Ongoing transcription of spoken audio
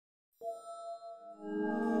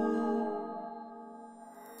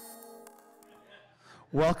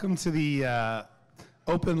Welcome to the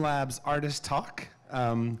Open Labs Artist Talk.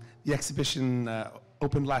 The exhibition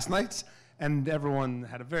opened last night, and everyone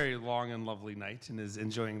had a very long and lovely night and is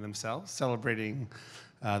enjoying themselves, celebrating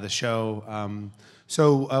the show.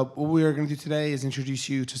 What we're going to do today is introduce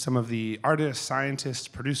you to some of the artists, scientists,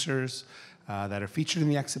 producers that are featured in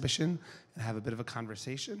the exhibition and have a bit of a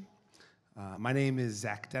conversation. My name is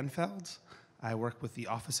Zack Denfeld. I work with the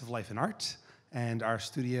Office of Life and Art, and our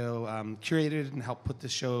studio curated and helped put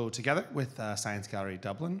this show together with Science Gallery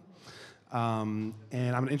Dublin. And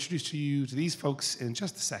I'm going to introduce you to these folks in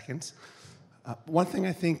just a second. One thing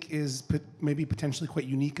I think is maybe potentially quite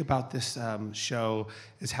unique about this show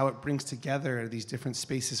is how it brings together these different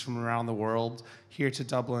spaces from around the world, here to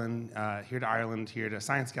Dublin, here to Ireland, here to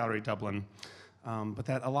Science Gallery Dublin, but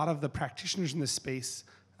that a lot of the practitioners in this space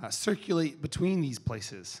circulate between these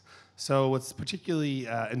places. So what's particularly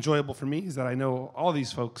enjoyable for me is that I know all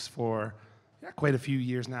these folks for quite a few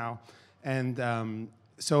years now. And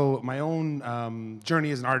so my own journey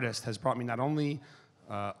as an artist has brought me not only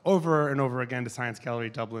over and over again to Science Gallery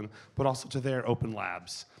Dublin, but also to their open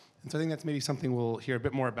labs. And so I think that's maybe something we'll hear a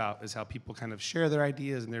bit more about, is how people kind of share their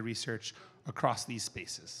ideas and their research across these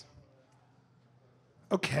spaces.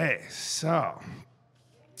 Okay, so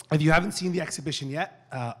if you haven't seen the exhibition yet,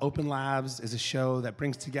 Open Labs is a show that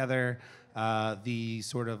brings together the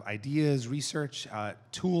sort of ideas, research,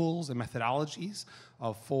 tools, and methodologies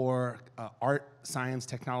of four art, science,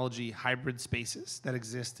 technology hybrid spaces that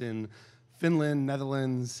exist in Finland,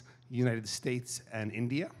 Netherlands, United States, and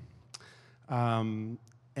India.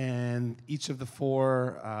 And each of the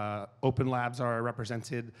four Open Labs are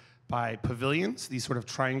represented by pavilions, these sort of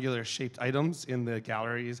triangular shaped items in the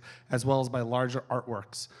galleries, as well as by larger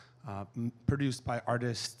artworks produced by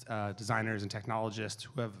artists, designers, and technologists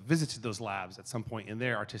who have visited those labs at some point in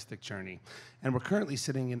their artistic journey. And we're currently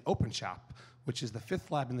sitting in Open Shop, which is the fifth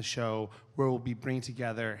lab in the show, where we'll be bringing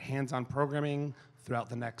together hands-on programming throughout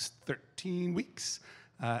the next 13 weeks,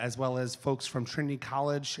 as well as folks from Trinity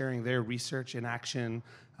College sharing their research in action,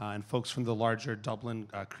 and folks from the larger Dublin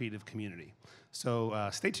creative community. So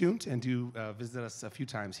stay tuned and do visit us a few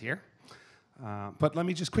times here. But let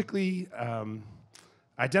me just quickly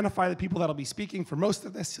identify the people that'll be speaking for most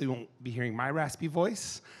of this, so you won't be hearing my raspy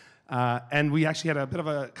voice. And we actually had a bit of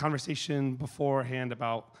a conversation beforehand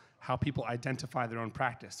about how people identify their own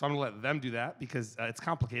practice. So I'm gonna let them do that because it's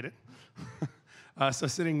complicated. So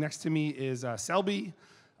sitting next to me is Selby.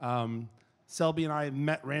 Selby and I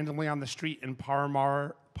met randomly on the street in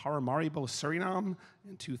Paramaribo, Suriname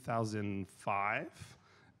in 2005.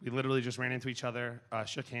 We literally just ran into each other,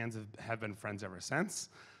 shook hands, have been friends ever since.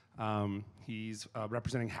 He's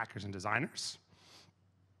representing hackers and designers.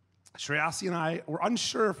 Shreyasi and I were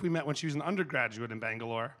unsure if we met when she was an undergraduate in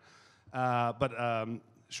Bangalore, but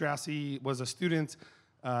Shreyasi was a student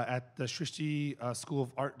at the Shreyasi School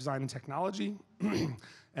of Art, Design, and Technology,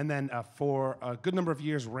 and then for a good number of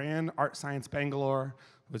years ran ArtScienceBLR,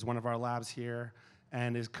 was one of our labs here,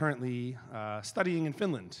 and is currently studying in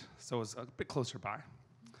Finland, so it's a bit closer by.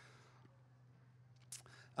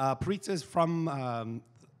 Piritti is from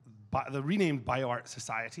the renamed BioaArt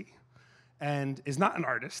Society, and is not an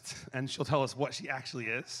artist, and she'll tell us what she actually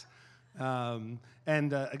is. Again,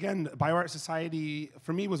 BioaArt Society,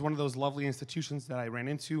 for me, was one of those lovely institutions that I ran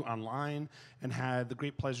into online and had the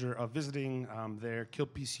great pleasure of visiting their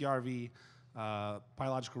Kilpisjärvi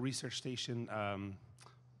Biological Research Station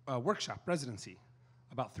workshop residency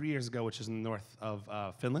about 3 years ago, which is in the north of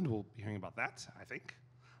Finland. We'll be hearing about that, I think.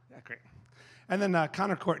 Yeah, great. And then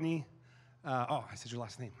Conor, Courtney. Oh, I said your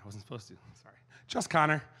last name. I wasn't supposed to. Sorry. Just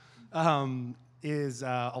Conor. Is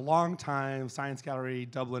a long-time Science Gallery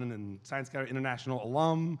Dublin and Science Gallery International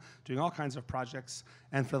alum, doing all kinds of projects,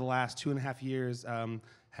 and for the last 2.5 years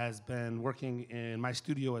has been working in my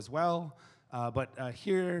studio as well. But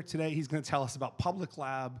here today, he's going to tell us about Public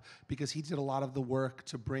Lab, because he did a lot of the work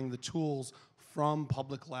to bring the tools from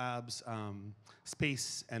Public Lab's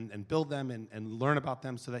space and build them and learn about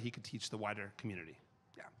them so that he could teach the wider community.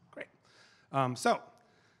 Yeah, great.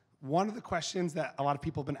 One of the questions that a lot of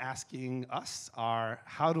people have been asking us are,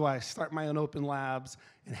 how do I start my own open labs,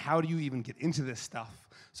 and how do you even get into this stuff?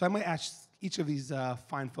 So I might ask each of these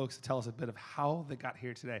fine folks to tell us a bit of how they got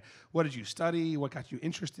here today. What did you study? What got you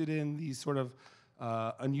interested in these sort of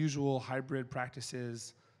unusual hybrid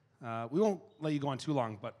practices? We won't let you go on too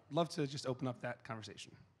long, but love to just open up that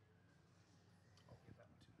conversation.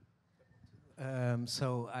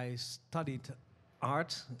 So I studied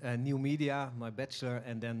art, new media, my bachelor,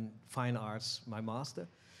 and then fine arts, my master.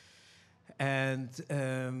 And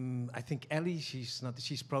I think Ellie, she's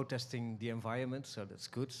protesting the environment, so that's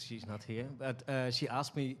good. She's not here. But she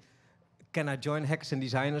asked me, can I join Hackers and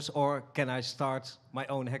Designers, or can I start my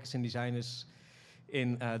own Hackers and Designers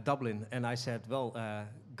in Dublin? And I said, well,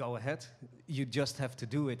 go ahead. You just have to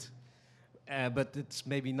do it. But it's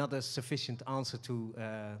maybe not a sufficient answer to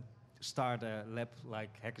start a lab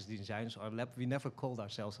like Hackers and Designers or lab. We never called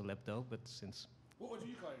ourselves a lab though, but since... What would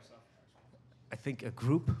you call yourself? I think a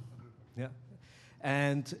group. Yeah.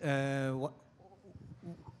 And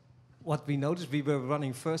what we noticed, we were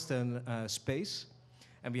running first in space,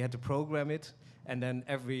 and we had to program it. And then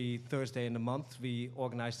every Thursday in the month, we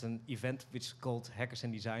organized an event which is called Hackers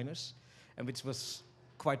and Designers, and which was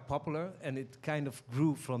quite popular, and it kind of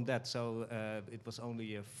grew from that. So it was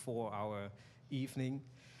only a 4-hour evening,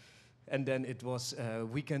 and then it was a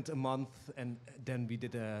weekend a month, and then we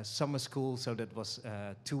did a summer school, so that was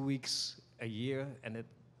 2 weeks a year, and it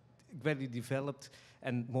gradually developed,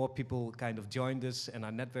 and more people kind of joined us, and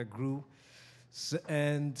our network grew.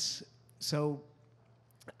 So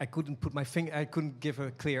I couldn't put my finger, I couldn't give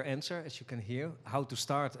a clear answer, as you can hear, how to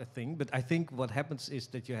start a thing. But I think what happens is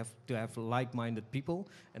that you have to have like-minded people,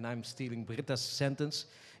 and I'm stealing Britta's sentence.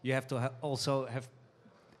 You have to also have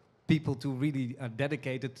people who really are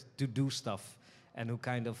dedicated to do stuff, and who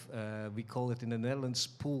kind of, we call it in the Netherlands,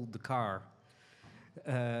 pull the car.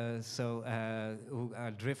 Who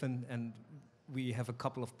are driven, and we have a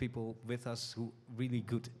couple of people with us who are really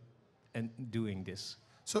good at doing this.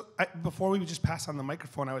 So before we just pass on the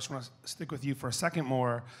microphone, I just want to stick with you for a second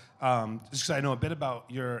more, just because I know a bit about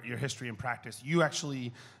your history and practice. You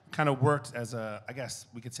actually kind of worked as a, I guess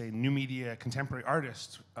we could say, new media contemporary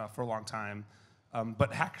artist for a long time,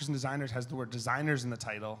 but Hackers and Designers has the word designers in the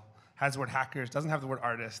title, has the word hackers, doesn't have the word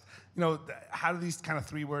artist. You know, how do these kind of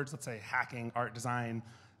 3 words, let's say hacking, art, design,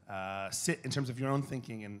 sit in terms of your own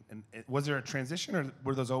thinking? And was there a transition, or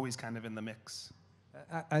were those always kind of in the mix?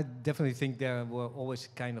 I definitely think they were always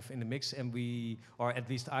kind of in the mix, and we, or at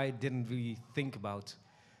least I, didn't really think about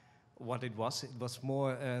what it was. It was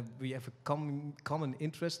more, we have a common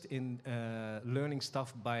interest in learning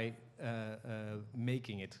stuff by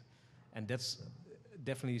making it. And that's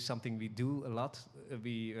definitely something we do a lot.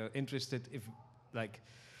 We are interested if, like,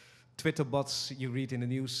 Twitter bots, you read in the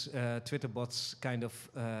news, Twitter bots kind of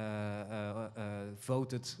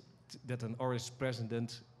voted that an orange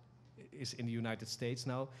president is in the United States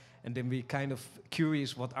now. And then we kind of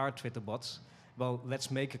curious, what are Twitter bots? Well,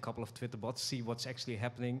 let's make a couple of Twitter bots, see what's actually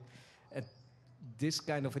happening. And this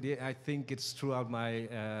kind of idea, I think it's throughout my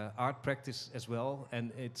art practice as well.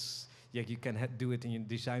 And it's, yeah, you can do it in your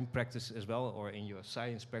design practice as well, or in your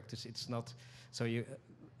science practice. It's not, so you,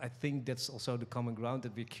 I think that's also the common ground,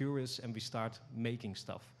 that we're curious and we start making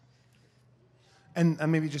stuff. And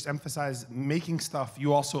maybe just emphasize, making stuff,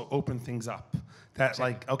 you also open things up. That, exactly.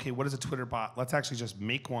 Like, okay, what is a Twitter bot? Let's actually just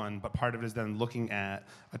make one, but part of it is then looking at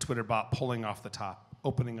a Twitter bot, pulling off the top,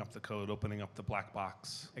 opening up the code, opening up the black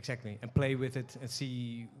box. Exactly, and play with it and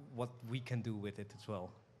see what we can do with it as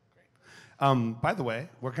well. Great. By the way,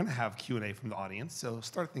 we're going to have Q&A from the audience, so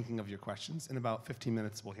start thinking of your questions. In about 15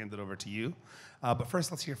 minutes, we'll hand it over to you. But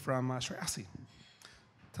first, let's hear from Shreyasi.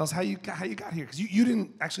 Tell us how you got here, because you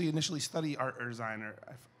didn't actually initially study art or design, or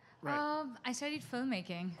right? I studied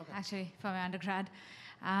filmmaking, actually, for my undergrad.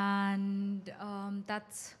 And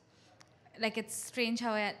that's, like, it's strange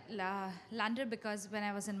how I landed, because when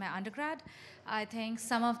I was in my undergrad, I think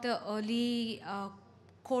some of the early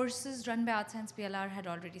courses run by ArtScienceBLR had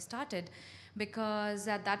already started, because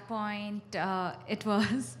at that point it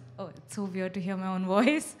was, oh, it's so weird to hear my own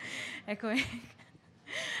voice echoing.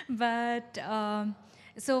 But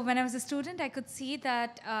so when I was a student, I could see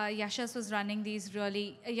that Yashas was running these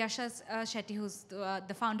really, Yashas Shetty, who's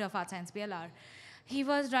the founder of ArtScienceBLR, he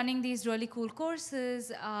was running these really cool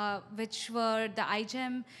courses, which were the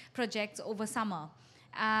iGEM projects over summer.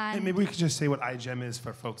 And hey, maybe we could just say what iGEM is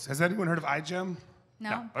for folks. Has anyone heard of iGEM?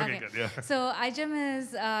 No? Okay, good, yeah. So iGEM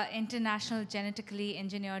is International Genetically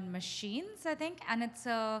Engineered Machines, I think, and it's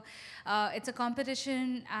a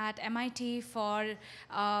competition at MIT for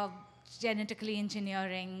genetically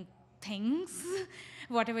engineering things,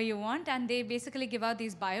 whatever you want, and they basically give out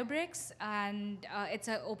these biobricks, and it's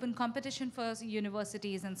an open competition for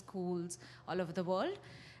universities and schools all over the world,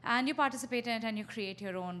 and you participate in it and you create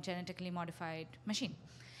your own genetically modified machine.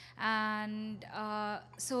 And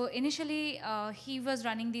so initially, he was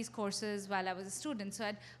running these courses while I was a student, so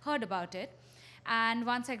I'd heard about it. And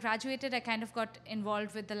once I graduated, I kind of got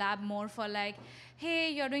involved with the lab more for like,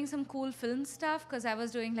 hey, you're doing some cool film stuff, because I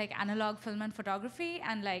was doing like analog film and photography,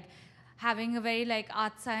 and like having a very like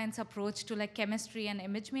art science approach to like chemistry and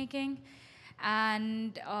image making.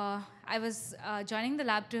 And I was joining the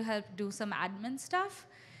lab to help do some admin stuff.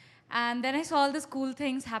 And then I saw all these cool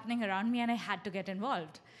things happening around me, and I had to get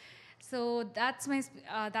involved. So that's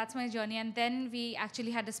my journey. And then we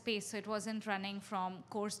actually had a space, so it wasn't running from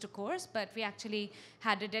course to course, but we actually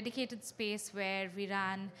had a dedicated space where we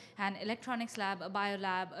ran an electronics lab, a bio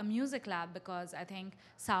lab, a music lab, because I think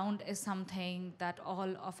sound is something that all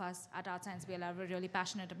of us at ArtScienceBLR were really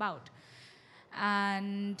passionate about.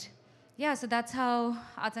 And yeah, so that's how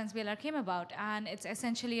ArtScienceBLR came about. And it's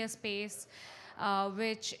essentially a space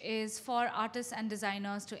which is for artists and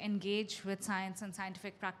designers to engage with science and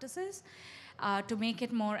scientific practices, to make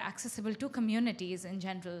it more accessible to communities in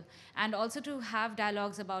general, and also to have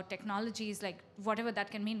dialogues about technologies, like whatever that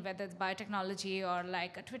can mean, whether it's biotechnology or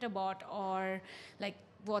like a Twitter bot or like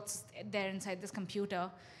what's there inside this computer.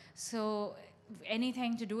 So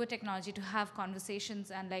anything to do with technology, to have conversations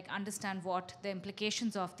and like understand what the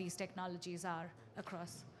implications of these technologies are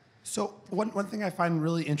across. So one thing I find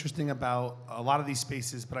really interesting about a lot of these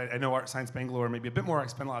spaces, but I know Art Science Bangalore maybe a bit more. I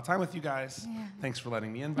spend a lot of time with you guys. Yeah. Thanks for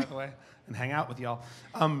letting me in, by the way, and hang out with y'all.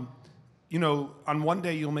 You know, on one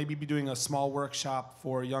day you'll maybe be doing a small workshop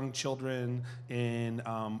for young children in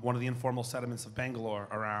one of the informal settlements of Bangalore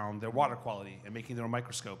around their water quality and making their own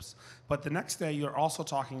microscopes. But the next day you're also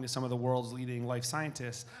talking to some of the world's leading life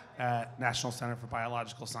scientists at National Center for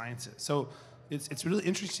Biological Sciences. So it's really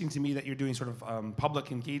interesting to me that you're doing sort of public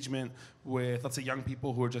engagement with, let's say, young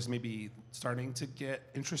people who are just maybe starting to get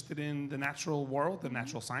interested in the natural world, the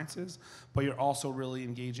natural sciences, but you're also really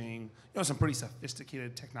engaging, some pretty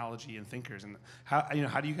sophisticated technology and thinkers. And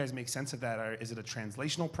how do you guys make sense of that? Or is it a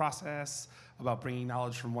translational process about bringing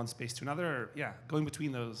knowledge from one space to another? Or, going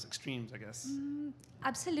between those extremes, I guess.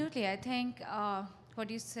 Absolutely. I think what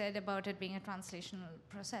you said about it being a translational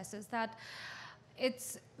process is that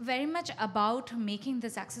it's very much about making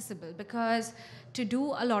this accessible, because to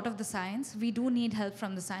do a lot of the science, we do need help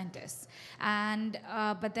from the scientists. And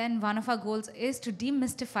but then one of our goals is to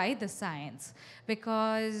demystify the science,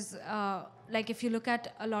 because like if you look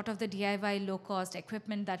at a lot of the DIY low-cost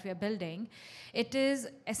equipment that we are building, it is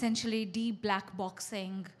essentially de-black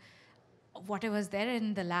boxing whatever's there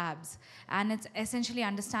in the labs, and it's essentially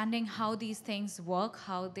understanding how these things work,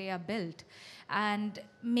 how they are built, and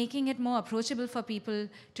making it more approachable for people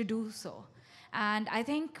to do so. And I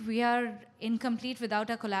think we are incomplete without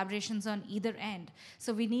our collaborations on either end.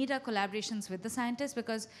 So we need our collaborations with the scientists,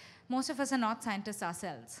 because most of us are not scientists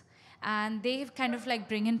ourselves, and they kind of like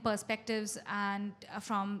bring in perspectives and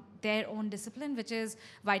from their own discipline, which is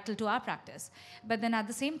vital to our practice. But then at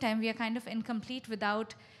the same time, we are kind of incomplete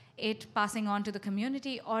without it passing on to the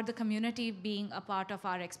community, or the community being a part of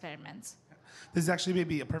our experiments. This is actually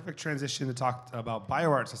maybe a perfect transition to talk about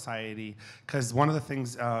BioaArt Society, because one of the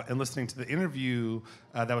things in listening to the interview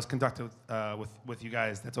that was conducted with you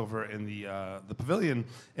guys, that's over in the pavilion,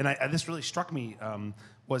 and this really struck me,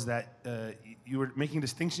 was that you were making a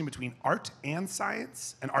distinction between art and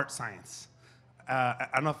science and art science. I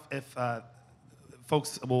don't know if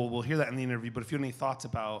folks will hear that in the interview, but if you have any thoughts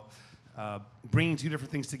about bringing two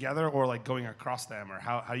different things together, or like going across them, or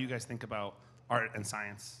how you guys think about art and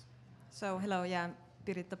science. So hello, I'm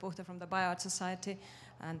Puhto from the BioaArt Society,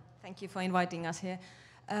 and thank you for inviting us here.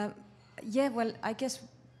 Well, I guess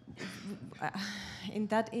in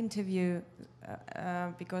that interview,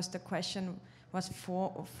 because the question was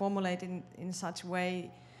formulated in such a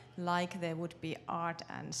way like there would be art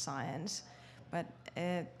and science, but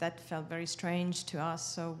that felt very strange to us,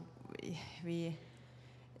 so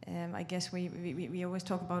I guess we always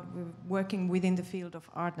talk about working within the field of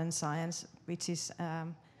art and science, which is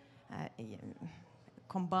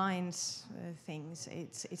combines things.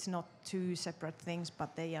 It's not two separate things,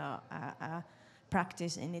 but they are a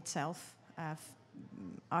practice in itself,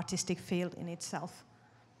 artistic field in itself.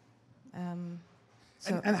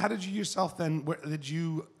 And how did you yourself then, did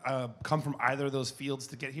you come from either of those fields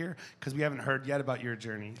to get here? Because we haven't heard yet about your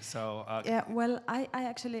journey. So well, I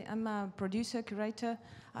actually am a producer, curator.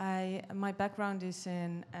 My background is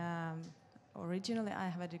in, originally I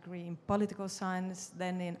have a degree in political science,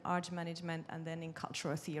 then in arts management, and then in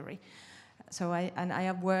cultural theory. So I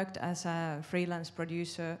have worked as a freelance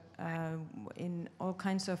producer in all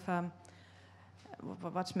kinds of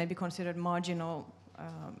what's maybe considered marginal.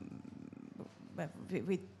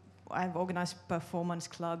 I've organized performance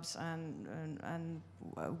clubs and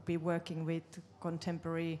be working with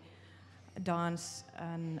contemporary dance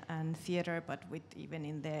and theater, but with even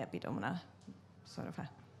in there a bit of a sort of a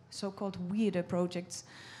so-called weirder projects.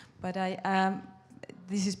 But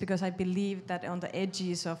this is because I believe that on the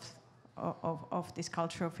edges of this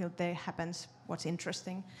cultural field there happens what's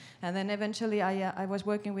interesting. And then eventually I was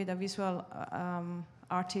working with a visual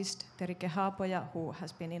artist, Terike Haapoja, who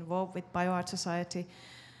has been involved with BioaArt Society.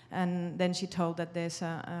 And then she told that there's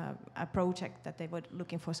a project that they were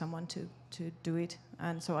looking for someone to do it.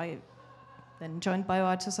 And so I then joined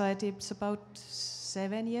BioaArt Society. It's about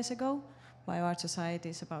 7 years ago. BioaArt Society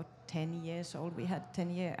is about 10 years old. We had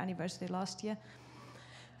 10-year anniversary last year.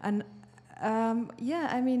 And yeah,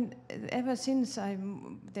 I mean, ever since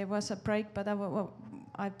there was a break, but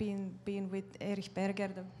I've been with Erich Berger,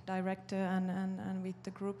 the director, and with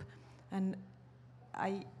the group. And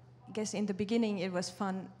I guess in the beginning it was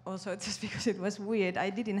fun also just because it was weird. I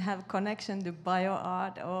didn't have connection to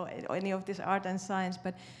BioArt or any of this art and science,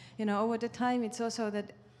 but you know, over the time it's also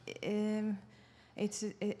that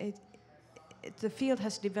the field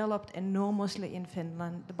has developed enormously in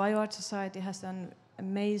Finland. The BioArt Society has done an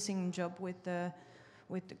amazing job with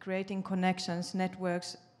creating connections,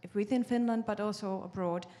 networks within Finland, but also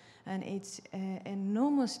abroad. And it's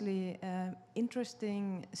enormously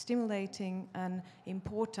interesting, stimulating, and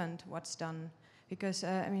important what's done. Because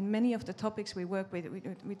I mean, many of the topics we work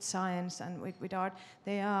with science and with art,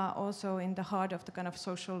 they are also in the heart of the kind of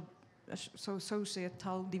societal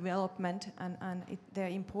development, and they're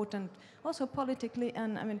important also politically.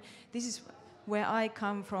 And I mean, this is where I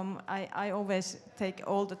come from. I always take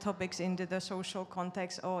all the topics into the social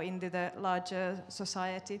context or into the larger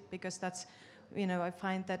society, because that's, you know, I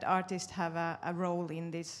find that artists have a role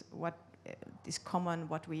in this, this common,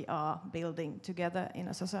 what we are building together in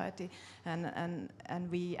a society, and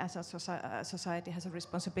we as a society has a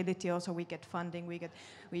responsibility. Also, we get funding.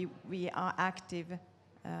 We are active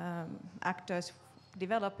actors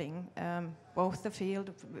developing both the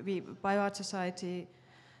field. BioaArt Society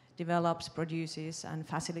develops, produces, and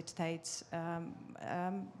facilitates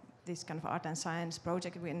this kind of art and science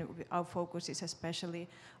project. Our focus is especially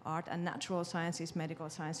art and natural sciences, medical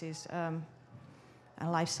sciences,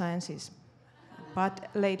 and life sciences. But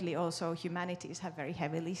lately also humanities have very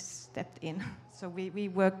heavily stepped in. So we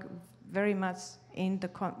work very much in the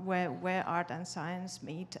where art and science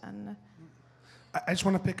meet. And I just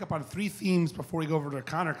want to pick up on 3 themes before we go over to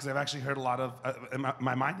Conor, because I've actually heard a lot of, in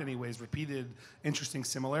my mind anyways, repeated interesting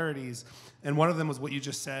similarities. And one of them was what you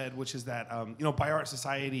just said, which is that, you know, BioaArt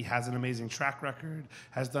Society has an amazing track record,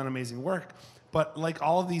 has done amazing work. But like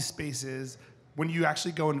all of these spaces, when you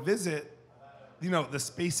actually go and visit, you know, the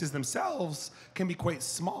spaces themselves can be quite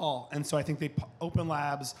small. And so I think open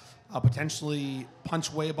labs potentially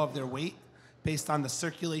punch way above their weight based on the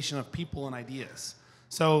circulation of people and ideas.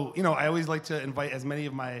 So, you know, I always like to invite as many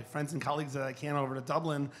of my friends and colleagues that I can over to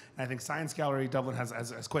Dublin. And I think Science Gallery Dublin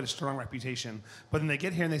has quite a strong reputation. But then they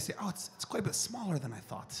get here and they say, oh, it's quite a bit smaller than I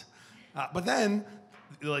thought. But then,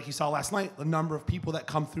 like you saw last night, the number of people that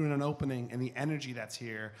come through in an opening and the energy that's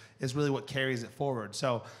here is really what carries it forward.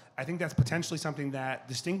 So I think that's potentially something that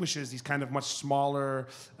distinguishes these kind of much smaller,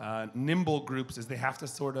 nimble groups, is they have to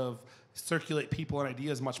sort of circulate people and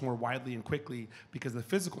ideas much more widely and quickly, because the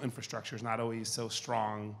physical infrastructure is not always so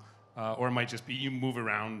strong, or it might just be you move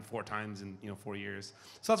around 4 times in 4 years.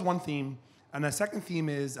 So that's one theme. And the second theme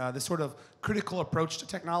is this sort of critical approach to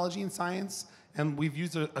technology and science. And we've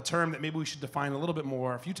used a term that maybe we should define a little bit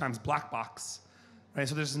more a few times: black box. Right?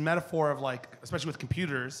 So there's this metaphor of, like, especially with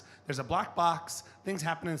computers, there's a black box, things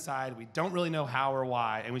happen inside, we don't really know how or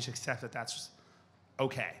why, and we should accept that that's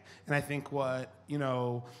okay. And I think what,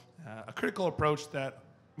 a critical approach that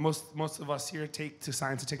most of us here take to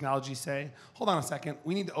science and technology say, hold on a second,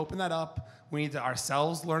 we need to open that up, we need to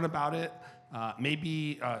ourselves learn about it,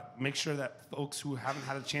 maybe make sure that folks who haven't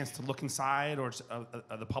had a chance to look inside, or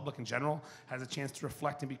the public in general, has a chance to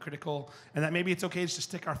reflect and be critical, and that maybe it's okay to just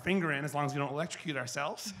stick our finger in, as long as we don't electrocute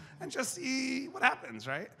ourselves, and just see what happens,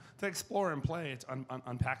 right? To explore and play, to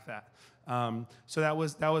unpack that. So that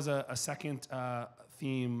was a second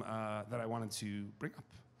theme that I wanted to bring up.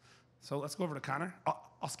 So let's go over to Conor.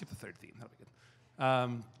 I'll skip the third theme. That'll be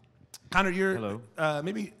good. Conor, Hello.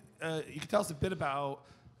 Maybe you could tell us a bit about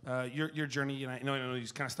your journey. And I know you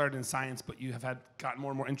kind of started in science, but you have gotten more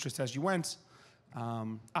and more interest as you went.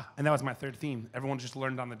 And that was my third theme. Everyone just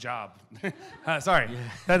learned on the job. Sorry.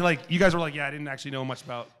 Yeah. That, you guys were like, yeah, I didn't actually know much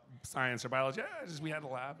about science or biology. Yeah, just we had a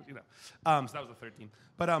lab, So that was the third theme.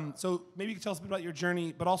 But so maybe you could tell us a bit about your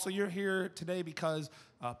journey. But also, you're here today because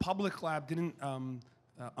Public Lab didn't,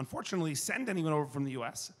 unfortunately, send anyone over from the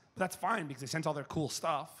U.S. But that's fine, because they sent all their cool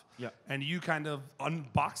stuff. Yeah. And you kind of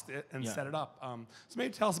unboxed it and set it up. So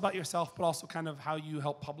maybe tell us about yourself, but also kind of how you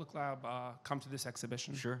helped Public Lab come to this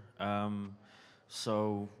exhibition. Sure.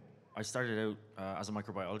 So I started out as a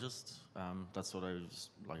microbiologist. That's what I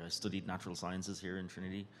was like. I studied natural sciences here in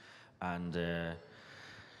Trinity, and the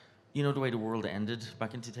way the world ended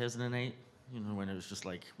back in 2008. You know, when it was just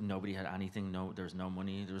like nobody had anything, there was no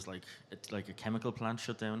money. There was like a chemical plant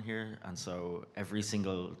shut down here, and so every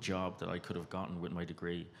single job that I could have gotten with my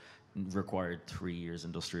degree required 3 years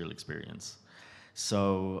industrial experience.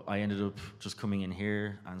 So I ended up just coming in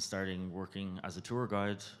here and starting working as a tour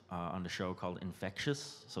guide on the show called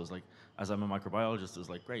Infectious. So it's like, as I'm a microbiologist, it was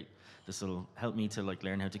like, great, this will help me to like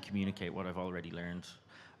learn how to communicate what I've already learned.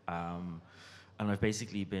 And I've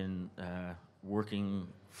basically been working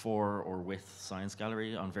for or with Science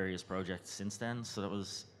Gallery on various projects since then. So that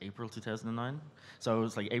was April 2009. So it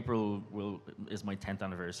was like April is my 10th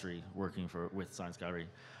anniversary working with Science Gallery.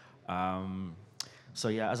 So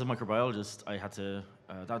yeah, as a microbiologist, I had to,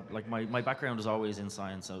 my background was always in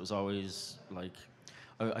science. I was always like,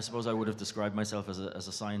 I suppose I would have described myself as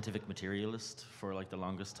a scientific materialist for like the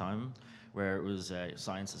longest time, where it was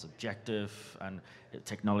science is objective and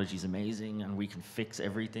technology is amazing and we can fix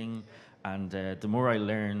everything. And the more I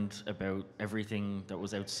learned about everything that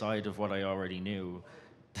was outside of what I already knew,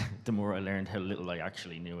 the more I learned how little I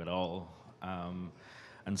actually knew at all.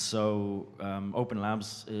 And so Open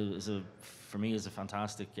Labs for me is a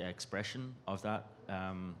fantastic expression of that.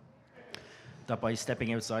 That by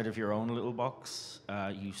stepping outside of your own little box,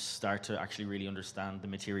 you start to actually really understand the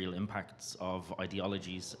material impacts of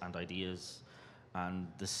ideologies and ideas and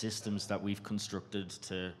the systems that we've constructed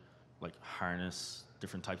to like harness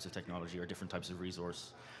different types of technology or different types of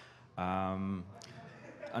resource. And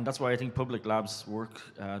that's why I think public labs work,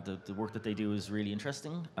 the work that they do is really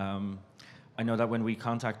interesting. I know that when we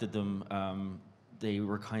contacted them, they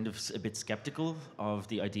were kind of a bit skeptical of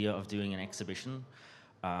the idea of doing an exhibition,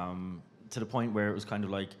 to the point where it was kind of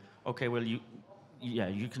like, okay, well,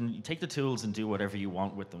 you can take the tools and do whatever you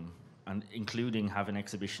want with them, and including have an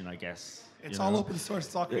exhibition, I guess. It's all open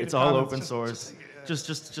source. It's all open source.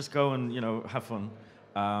 Just go and have fun.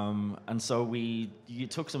 And so you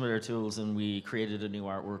took some of their tools and we created a new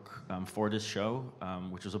artwork for this show,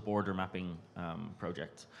 which was a border mapping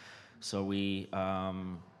project. So we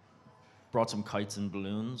brought some kites and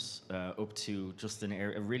balloons up to just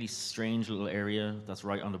a really strange little area that's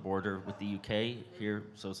right on the border with the UK here.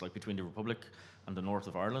 So it's like between the Republic and the north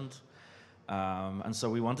of Ireland. And so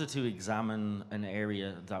we wanted to examine an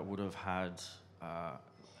area that would have had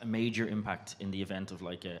a major impact in the event of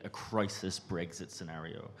like a crisis Brexit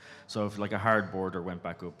scenario. So if like a hard border went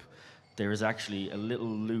back up, there is actually a little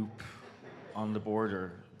loop on the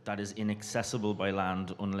border that is inaccessible by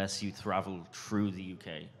land unless you travel through the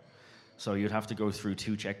UK. So you'd have to go through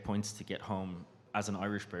 2 checkpoints to get home as an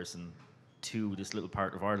Irish person to this little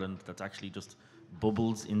part of Ireland that's actually just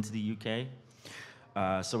bubbles into the UK.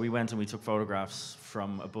 So we went and we took photographs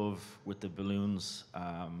from above with the balloons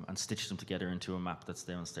and stitched them together into a map that's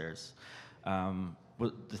downstairs.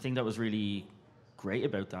 But the thing that was really great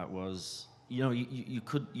about that was, you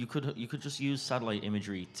could just use satellite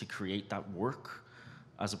imagery to create that work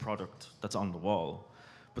as a product that's on the wall.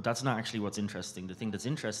 But that's not actually what's interesting. The thing that's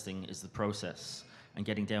interesting is the process and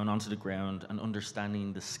getting down onto the ground and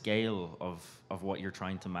understanding the scale of what you're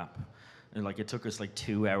trying to map. And like it took us like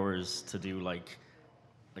 2 hours to do like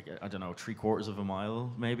I don't know, 3/4 of a mile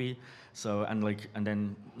maybe. So and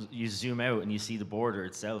then you zoom out and you see the border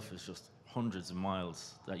itself is just hundreds of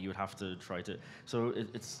miles that you would have to try to. So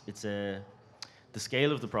the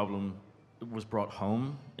scale of the problem was brought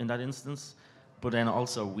home in that instance. But then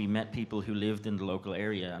also we met people who lived in the local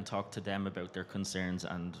area and talked to them about their concerns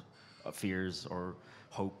and fears or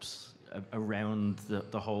hopes around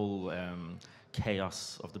the whole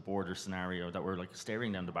chaos of the border scenario that we're like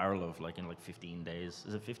staring down the barrel of like in like 15 days.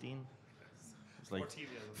 Is it 15? It's like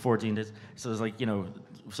 14 days. So it's like,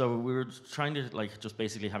 so we were trying to like just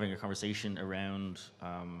basically having a conversation around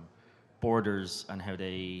borders and how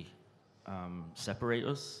they separate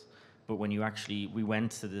us. But when we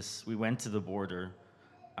went to the border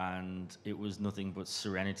and it was nothing but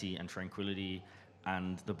serenity and tranquility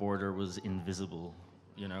and the border was invisible,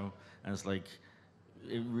 and it's like,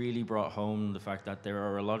 it really brought home the fact that there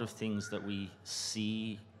are a lot of things that we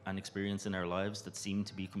see and experience in our lives that seem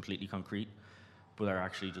to be completely concrete, but are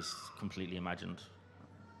actually just completely imagined.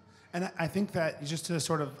 And I think that just to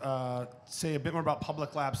sort of say a bit more about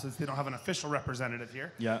public labs, since they don't have an official representative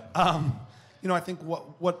here. Yeah. I think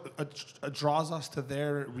what draws us to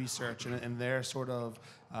their research and their sort of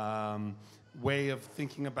way of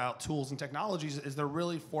thinking about tools and technologies is they're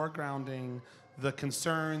really foregrounding the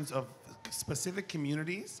concerns of specific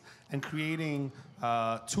communities and creating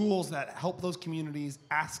tools that help those communities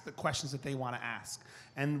ask the questions that they want to ask.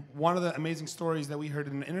 And one of the amazing stories that we heard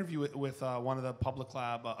in an interview with one of the public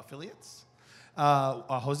lab affiliates,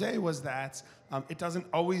 Jose, was that it doesn't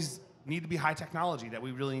always need to be high technology, that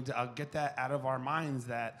we really need to get that out of our minds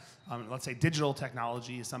that, let's say, digital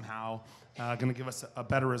technology is somehow going to give us a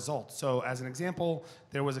better result. So as an example,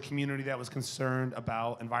 there was a community that was concerned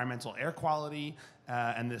about environmental air quality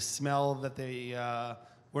and the smell that they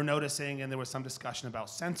were noticing, and there was some discussion about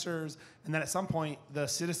sensors. And then at some point, the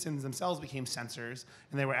citizens themselves became sensors,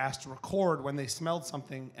 and they were asked to record when they smelled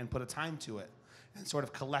something and put a time to it. And sort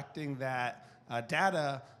of collecting that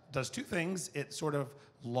data does two things. It sort of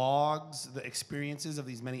logs the experiences of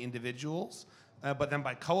these many individuals, but then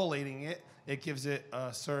by collating it, it gives it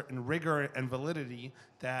a certain rigor and validity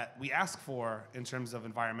that we ask for in terms of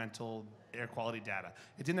environmental air quality data.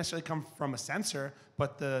 It didn't necessarily come from a sensor,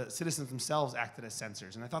 but the citizens themselves acted as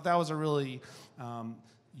sensors. And I thought that was a really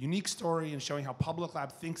unique story in showing how Public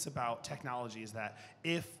Lab thinks about technology, is that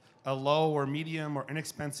if a low or medium or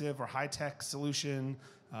inexpensive or high-tech solution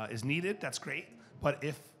is needed, that's great. But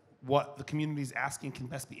if what the community is asking can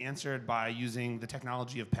best be answered by using the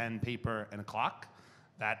technology of pen, paper, and a clock,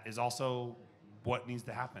 that is also what needs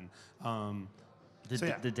to happen.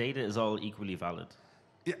 The data is all equally valid.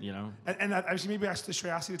 Yeah. You know? And actually, maybe I should ask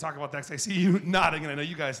Shreyasi to talk about that, because I see you nodding, and I know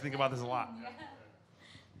you guys think about this a lot.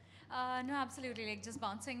 No, absolutely. Like, just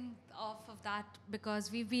bouncing off of that,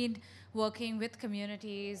 because we've been working with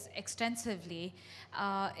communities extensively.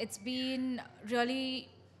 It's been really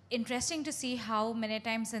interesting to see how many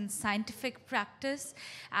times in scientific practice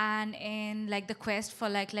and in like the quest for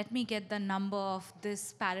like, let me get the number of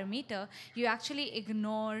this parameter, you actually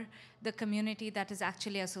ignore the community that is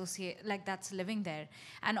actually that's living there.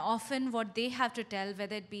 And often what they have to tell,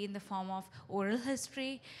 whether it be in the form of oral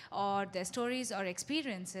history or their stories or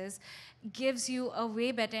experiences, gives you a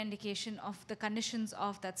way better indication of the conditions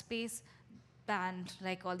of that space than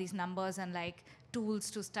like all these numbers and like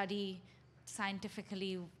tools to study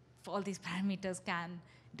scientifically all these parameters can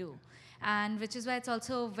do. And which is why it's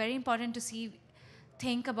also very important to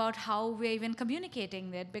think about how we're even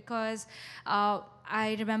communicating it, because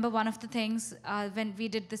I remember one of the things when we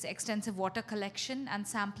did this extensive water collection and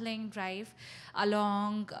sampling drive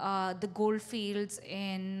along the gold fields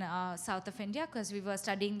in south of India, because we were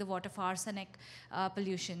studying the water for arsenic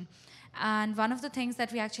pollution. And one of the things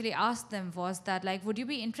that we actually asked them was that, like, would you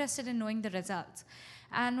be interested in knowing the results?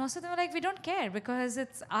 And most of them were like, we don't care, because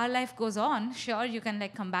it's our life goes on. Sure, you can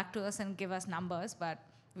like come back to us and give us numbers, but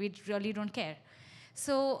we really don't care.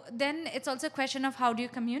 So then it's also a question of how do you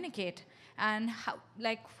communicate, and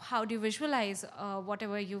how do you visualize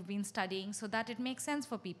whatever you've been studying so that it makes sense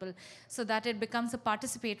for people, so that it becomes a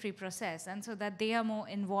participatory process, and so that they are more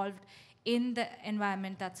involved in the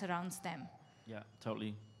environment that surrounds them. Yeah,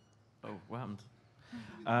 totally. Oh, what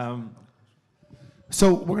happened?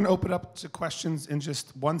 So we're going to open up to questions in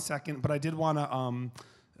just 1 second, but I did want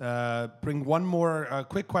to bring one more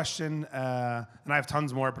quick question, and I have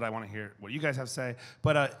tons more, but I want to hear what you guys have to say.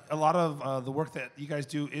 But a lot of the work that you guys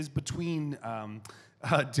do is between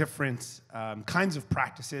different kinds of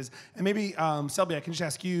practices. And maybe, Selby, I can just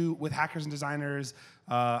ask you, with hackers and designers,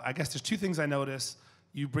 I guess there's two things I notice.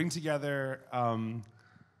 You bring together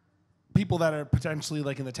people that are potentially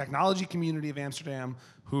like in the technology community of Amsterdam,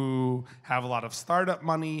 who have a lot of startup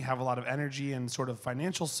money, have a lot of energy and sort of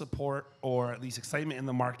financial support, or at least excitement in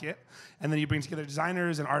the market. And then you bring together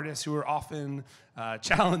designers and artists who are often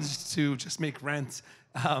challenged to just make rent.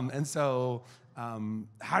 And so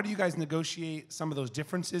how do you guys negotiate some of those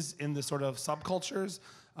differences in the sort of subcultures?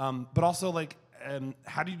 But also, like,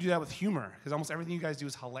 how do you do that with humor? Because almost everything you guys do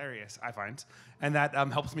is hilarious, I find. And that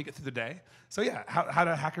helps me get through the day. So yeah, how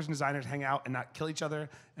do hackers and designers hang out and not kill each other?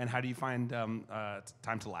 And how do you find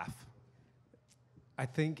time to laugh? I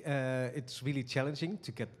think it's really challenging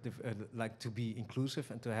to get to be inclusive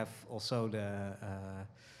and to have also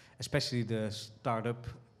especially the startup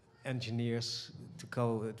engineers to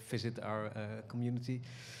go visit our community.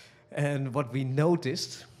 And what we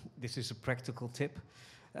noticed, this is a practical tip,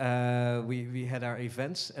 we had our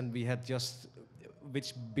events, and we had just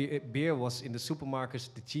which beer was in the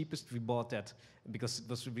supermarkets the cheapest. We bought that because it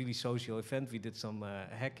was a really social event. We did some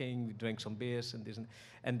hacking, we drank some beers and this,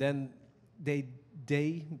 and then they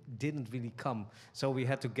didn't really come. So we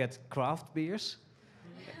had to get craft beers,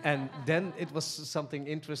 and then it was something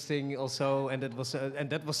interesting also, and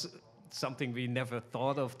that was something we never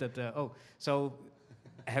thought of. That so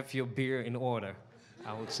have your beer in order,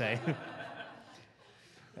 I would say.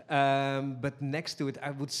 But next to it,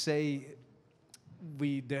 I would say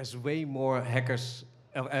there's way more hackers,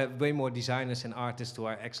 way more designers and artists who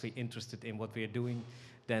are actually interested in what we are doing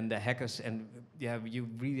than the hackers. And yeah, you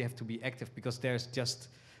really have to be active, because there's just,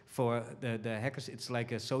 for the hackers, it's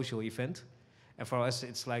like a social event. And for us,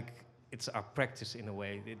 it's like, it's our practice in a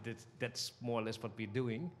way. That's more or less what we're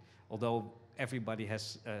doing. although everybody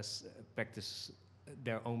has practice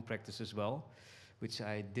their own practice as well, which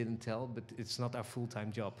I didn't tell, but it's not our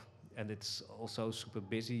full-time job, and it's also super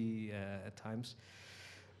busy at times.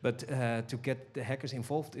 But to get the hackers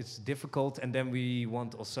involved, it's difficult, and then we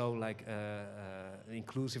want also like an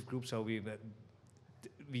inclusive group. So we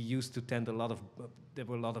used to attend a lot of there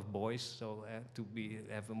were a lot of boys, so to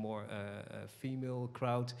have a more female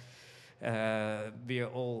crowd. We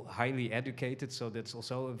are all highly educated, so that's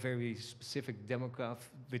also a very specific demographic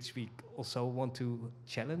which we also want to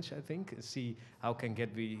challenge, I think, and see how can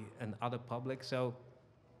get we an other public. So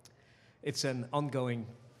it's an ongoing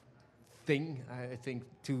thing, I think,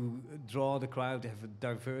 to draw the crowd, have a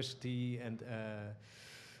diversity, and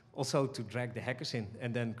also to drag the hackers in.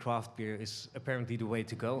 And then craft beer is apparently the way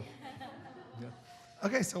to go. Yeah.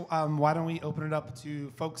 Okay, so why don't we open it up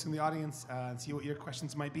to folks in the audience and see what your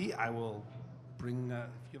questions might be. I will bring,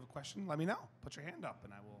 if you have a question, let me know. Put your hand up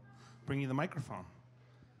and I will bring you the microphone.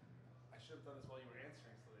 I should have done this while you were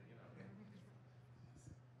answering so that, you know.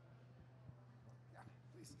 Yeah,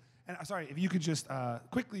 please. And sorry, if you could just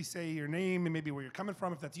quickly say your name and maybe where you're coming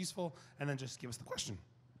from, if that's useful, and then just give us the question.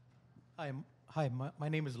 Hi, my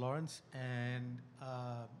name is Lawrence, and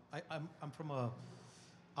I'm from a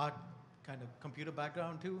art kind of computer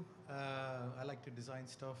background too. I like to design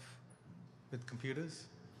stuff with computers.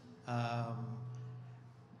 I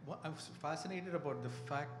was fascinated about the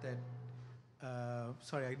fact that,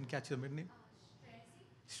 sorry, I didn't catch the middle name.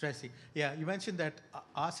 Shreyasi. Yeah, you mentioned that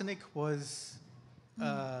arsenic was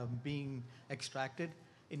being extracted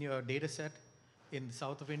in your data set in the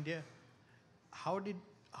south of India. How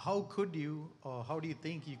could you, or how do you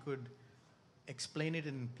think you could explain it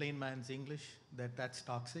in plain man's English that that's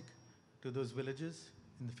toxic to those villages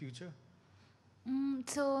in the future?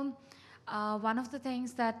 So one of the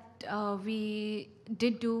things that we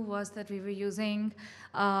did do was that we were using,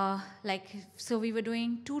 so we were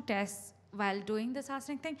doing 2 tests while doing this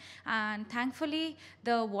arsenic thing, and thankfully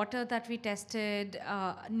the water that we tested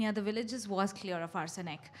near the villages was clear of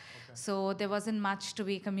arsenic. Okay. So there wasn't much to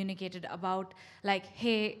be communicated about, like,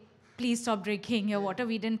 hey, please stop drinking your water.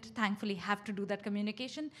 We didn't thankfully have to do that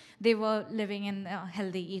communication. They were living in a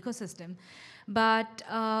healthy ecosystem. But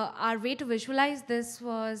our way to visualize this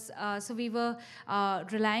was, so we were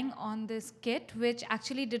relying on this kit, which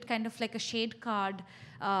actually did kind of like a shade card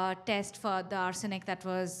test for the arsenic that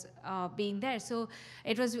was being there. So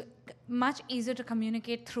it was much easier to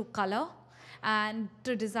communicate through color and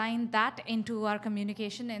to design that into our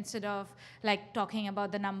communication instead of like talking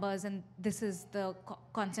about the numbers and this is the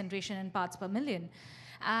concentration in parts per million.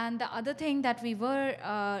 And the other thing that we were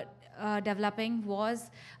developing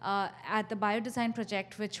was at the Biodesign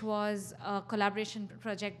project, which was a collaboration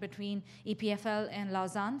project between EPFL in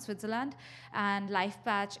Lausanne, Switzerland, and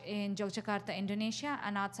LifePatch in Yogyakarta, Indonesia,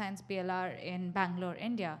 and ArtScienceBLR in Bangalore,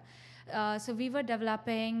 India. So we were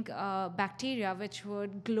developing bacteria which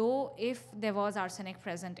would glow if there was arsenic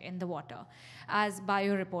present in the water as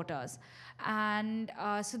bioreporters. And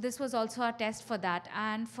so this was also a test for that.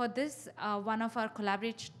 And for this, one of our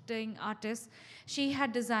collaborating artists, she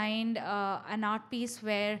had designed an art piece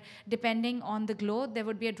where, depending on the glow, there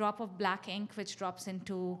would be a drop of black ink which drops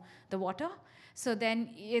into the water. So then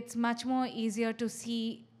it's much more easier to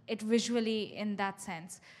see it visually in that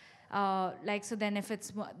sense. So then if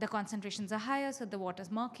it's the concentrations are higher, so the water's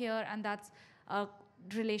murkier, and that's a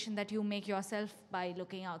relation that you make yourself by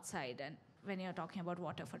looking outside and when you're talking about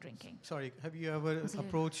water for drinking. Sorry, have you ever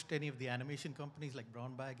approached any of the animation companies like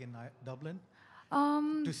Brown Bag in Dublin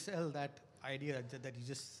to sell that idea that you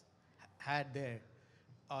just had there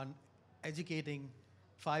on educating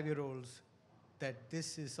 5-year-olds that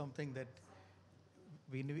this is something that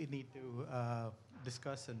we need to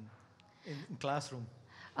discuss in classroom?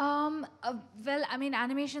 Well, I mean,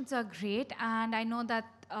 animations are great, and I know that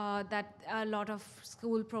that a lot of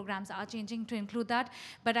school programs are changing to include that.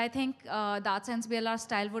 But I think the ArtScienceBLR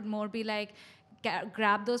style would more be like,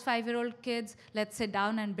 grab those 5-year-old kids, let's sit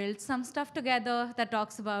down and build some stuff together that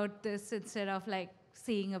talks about this instead of like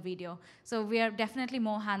seeing a video. So we are definitely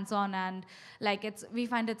more hands-on, and like we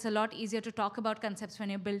find it's a lot easier to talk about concepts when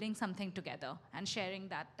you're building something together and sharing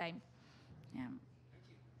that time. Yeah.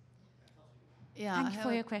 Yeah, thank you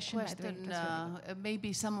for your question. By the way. Really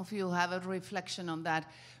maybe some of you have a reflection on that.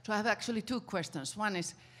 So I have actually 2 questions. One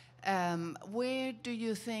is, where do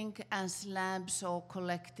you think as labs or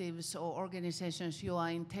collectives or organizations you are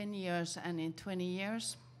in 10 years and in 20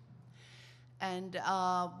 years? And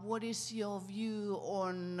what is your view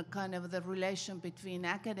on kind of the relation between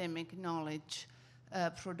academic knowledge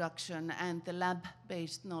production and the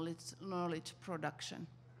lab-based knowledge production?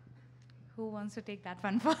 Who wants to take that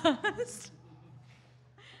one first?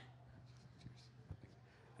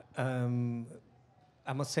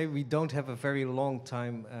 I must say we don't have a very long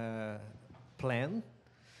time plan,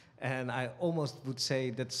 and I almost would say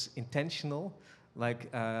that's intentional.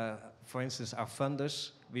 Like, for instance, our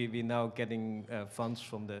funders, we're now getting funds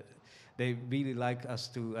from they really like us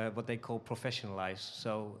to what they call professionalize,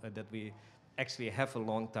 so that we actually have a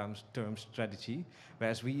long-term strategy,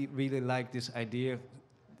 whereas we really like this idea,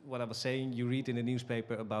 what I was saying, you read in the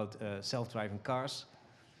newspaper about self-driving cars.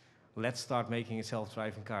 Let's start making a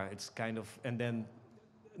self-driving car. It's kind of, and then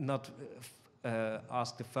not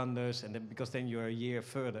ask the funders, and then, because then you're a year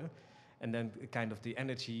further, and then kind of the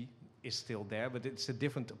energy is still there, but it's a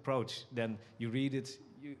different approach. Then you read it,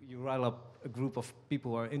 you rile up a group of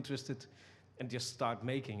people who are interested, and just start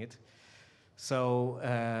making it. So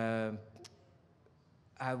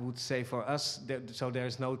I would say for us,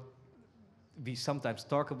 there's no, we sometimes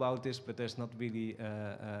talk about this, but there's not really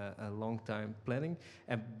a long-time planning.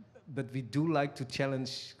 But we do like to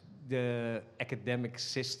challenge the academic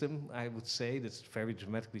system, I would say. That's very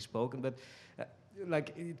dramatically spoken, but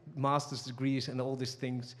like master's degrees and all these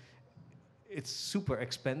things, it's super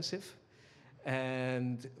expensive.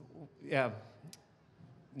 And yeah,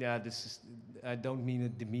 this is, I don't mean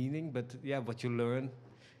it demeaning, but yeah, what you learn,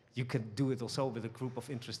 you can do it also with a group of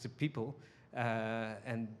interested people,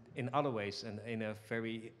 and in other ways, and in a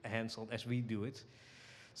very hands-on as we do it.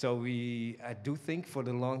 So I do think for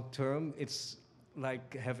the long term, it's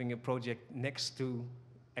like having a project next to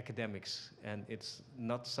academics, and it's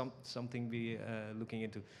not something we looking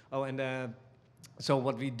into. Oh, and so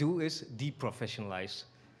what we do is deprofessionalize.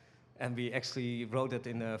 And we actually wrote it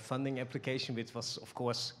in a funding application, which was, of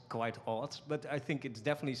course, quite odd. But I think it's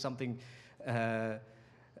definitely something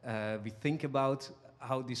we think about,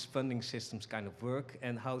 how these funding systems kind of work,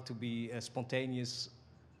 and how to be spontaneous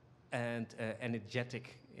and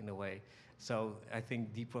energetic in a way. So I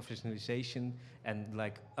think deprofessionalization and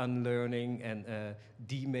like unlearning and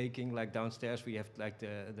demaking, like downstairs we have like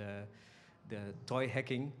the toy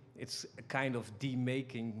hacking. It's a kind of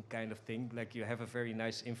demaking kind of thing. Like you have a very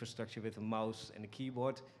nice infrastructure with a mouse and a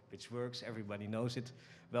keyboard, which works, everybody knows it.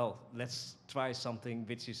 Well, let's try something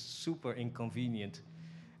which is super inconvenient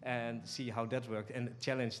and see how that works, and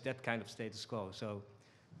challenge that kind of status quo. So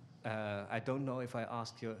I don't know if I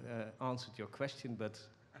answered your question, but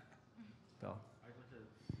well. I'd like to do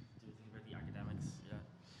a thing about the academics.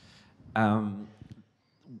 Yeah.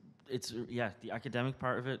 It's the academic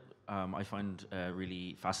part of it. I find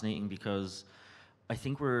really fascinating, because I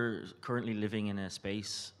think we're currently living in a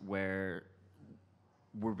space where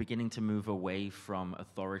we're beginning to move away from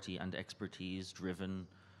authority and expertise-driven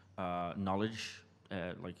knowledge,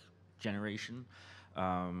 like generation.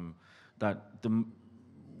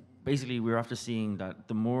 Basically, we're after seeing that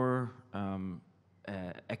the more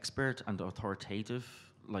expert and authoritative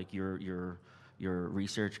like your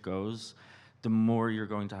research goes, the more you're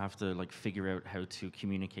going to have to like figure out how to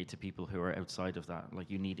communicate to people who are outside of that. Like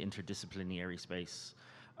you need interdisciplinary space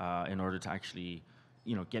in order to actually,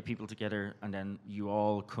 get people together, and then you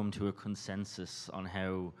all come to a consensus on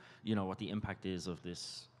how, what the impact is of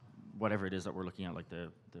this, whatever it is that we're looking at, like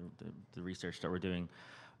the research that we're doing.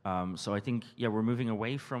 So I think, we're moving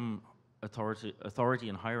away from authority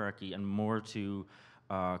and hierarchy and more to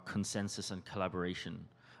consensus and collaboration.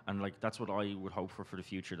 And like that's what I would hope for the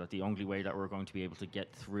future, that the only way that we're going to be able to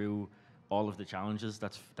get through all of the challenges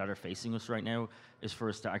that are facing us right now is for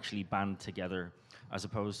us to actually band together, as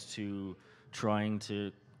opposed to trying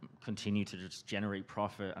to continue to just generate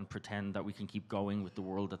profit and pretend that we can keep going with the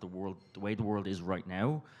way the world is right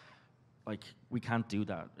now. Like, we can't do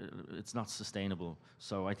that. It's not sustainable.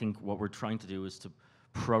 So I think what we're trying to do is to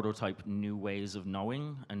prototype new ways of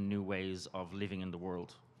knowing and new ways of living in the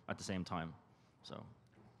world at the same time. So.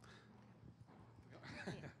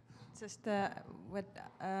 Just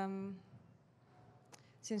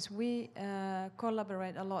since we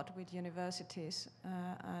collaborate a lot with universities,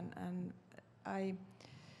 and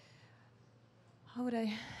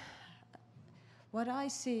what I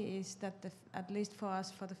see is that at least for us,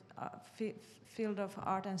 for the field of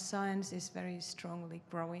art and science is very strongly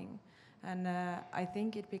growing, and I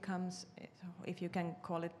think it becomes, if you can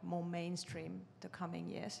call it, more mainstream the coming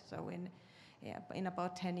years. So in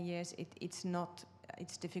about 10 years,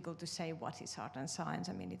 it's difficult to say what is art and science.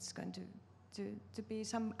 I mean, it's going to be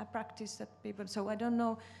a practice that people. So I don't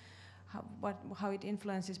know how it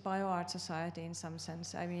influences BioaArt Society in some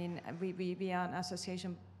sense. I mean, we are an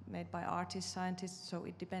association made by artists, scientists, so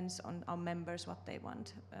it depends on our members what they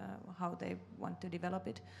want, how they want to develop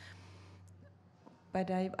it. But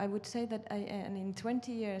I would say that and in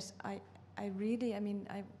 20 years, I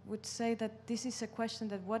would say that this is a question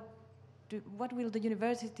that what what will the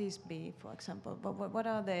universities be, for example? What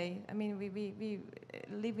are they? I mean, we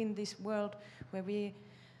live in this world where we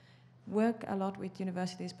work a lot with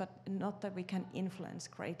universities, but not that we can influence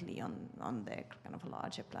greatly on their kind of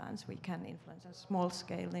larger plans. We can influence on small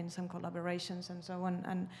scale in some collaborations and so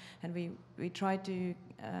on, and we try to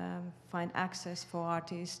find access for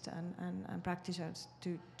artists and practitioners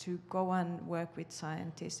to go and work with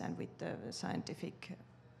scientists and with the scientific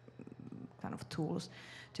kind of tools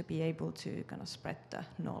to be able to kind of spread the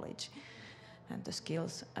knowledge and the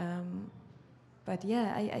skills. But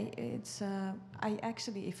yeah, I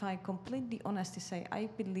actually, if I completely honestly say, I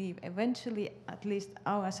believe eventually at least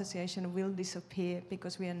our association will disappear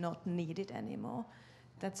because we are not needed anymore.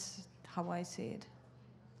 That's how I see it.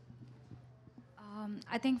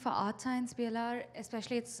 I think for ArtScienceBLR,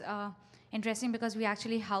 especially, it's interesting because we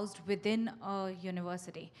actually housed within a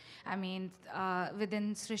university. I mean,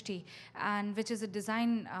 within Srishti, and which is a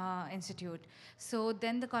design institute. So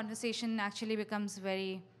then the conversation actually becomes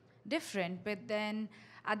very different, but then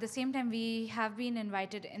at the same time we have been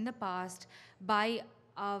invited in the past by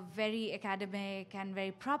very academic and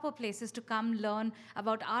very proper places to come learn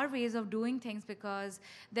about our ways of doing things, because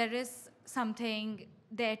there is something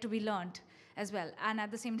there to be learned as well, and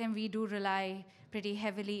at the same time we do rely pretty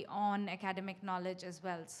heavily on academic knowledge as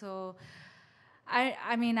well. So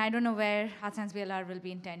I mean, I don't know where ArtScienceBLR will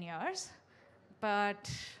be in 10 years, but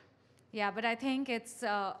yeah, but I think it's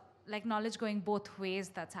like knowledge going both ways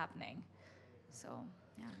that's happening. So,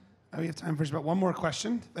 yeah. We have time for just about one more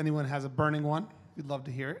question. If anyone has a burning one, we'd love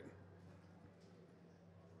to hear it.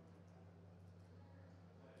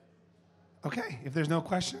 Okay, if there's no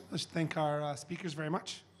question, let's thank our speakers very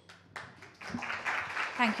much.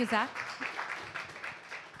 Thank you, Zach.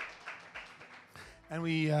 And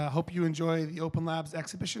we hope you enjoy the Open Labs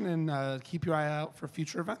exhibition and keep your eye out for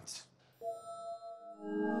future events.